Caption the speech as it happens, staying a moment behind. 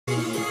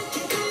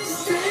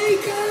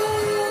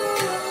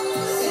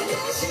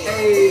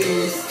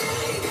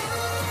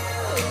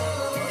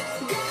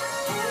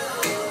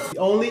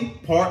only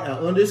part I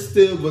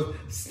understood was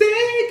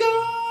stay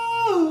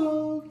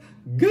gold,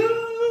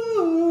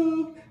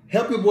 gold.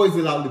 Help your boys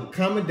out. Leave a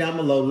comment down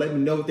below. Let me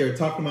know what they were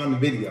talking about in the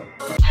video.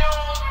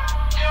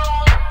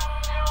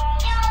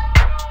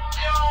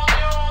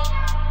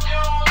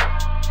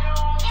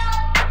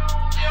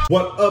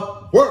 What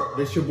up, work?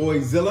 It's your boy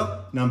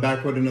Zilla, and I'm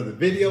back with another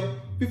video.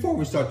 Before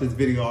we start this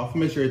video off,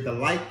 make sure you hit the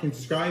like and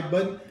subscribe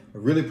button. I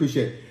really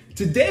appreciate it.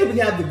 Today we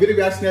have the video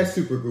reaction to that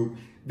supergroup.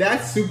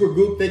 That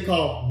supergroup they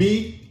call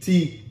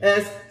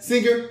BTS,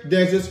 singer,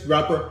 dancers,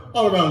 rapper,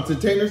 all around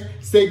entertainers.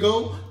 Stay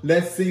gold.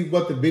 Let's see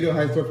what the video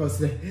has for us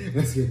today.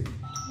 Let's get it.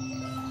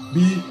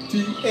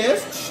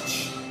 BTS,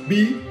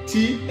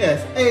 BTS,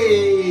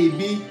 hey,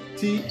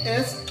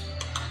 BTS,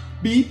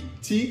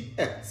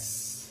 BTS.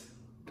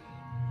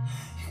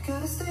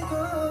 Gotta stay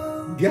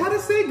gold. Gotta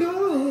stay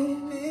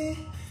gold.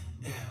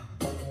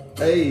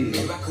 Hey.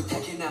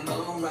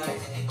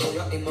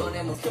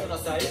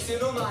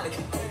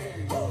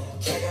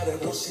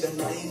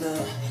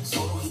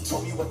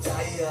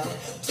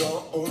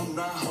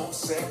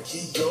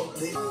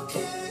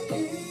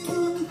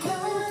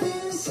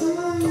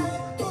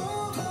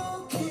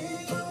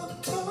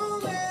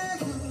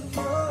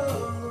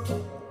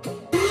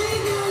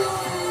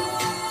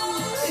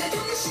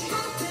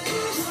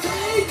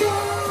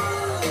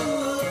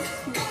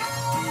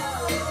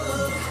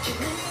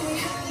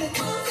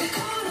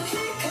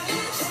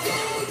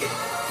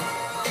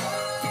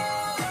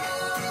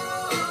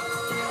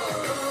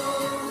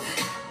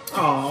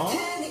 Aww.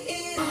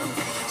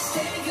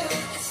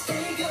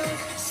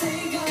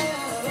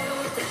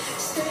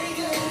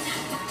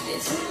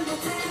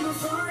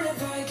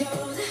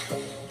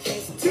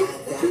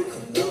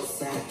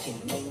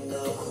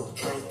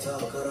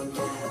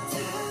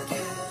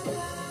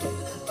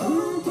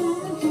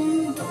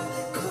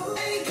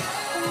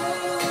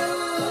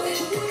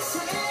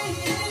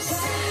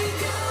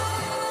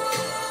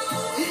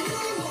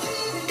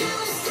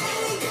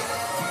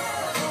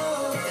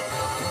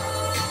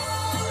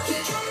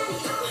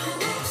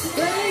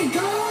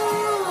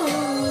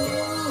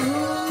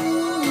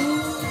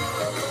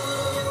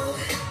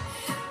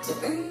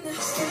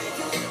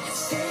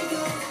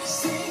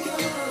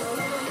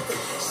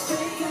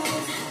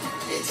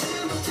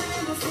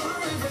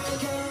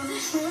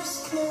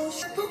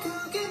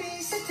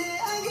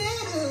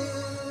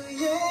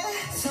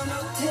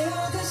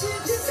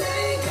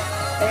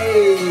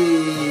 Hey,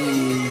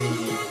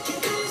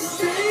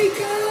 stay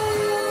gold.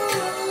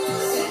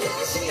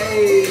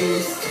 Hey,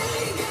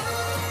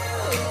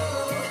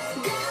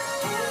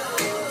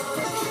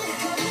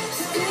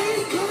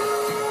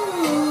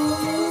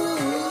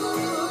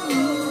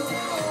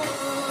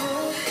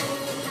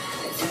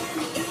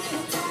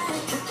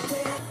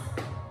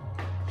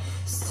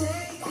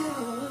 stay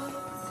gold.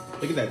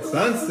 Look at that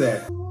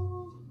sunset.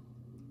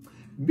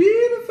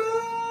 Beautiful.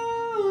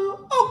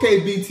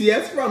 Okay,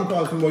 BTS, from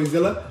calling from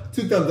Moizilla.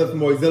 2 thumbs up for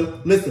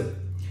Moizilla. Listen,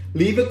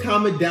 leave a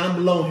comment down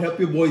below and help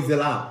your boy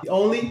Zilla out. The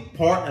only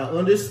part I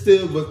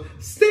understood was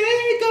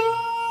stay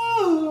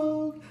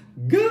gold,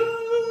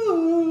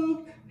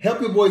 gold.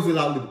 Help your boy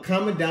Zilla out. Leave a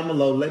comment down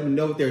below. Let me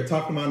know what they were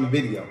talking about in the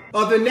video.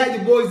 Other than that,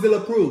 your boy Zilla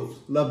approves.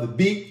 Love the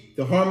beat,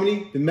 the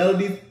harmony, the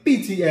melodies.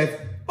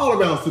 BTS, all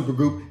around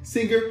supergroup.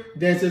 Singer,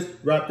 dancers,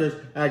 rappers,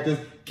 actors.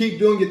 Keep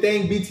doing your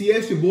thing,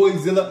 BTS. Your boy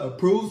Zilla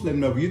approves. Let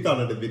me know what you thought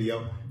of the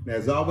video. And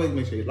as always,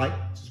 make sure you like,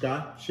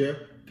 subscribe,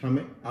 share,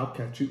 comment. I'll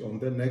catch you on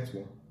the next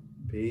one.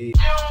 Peace.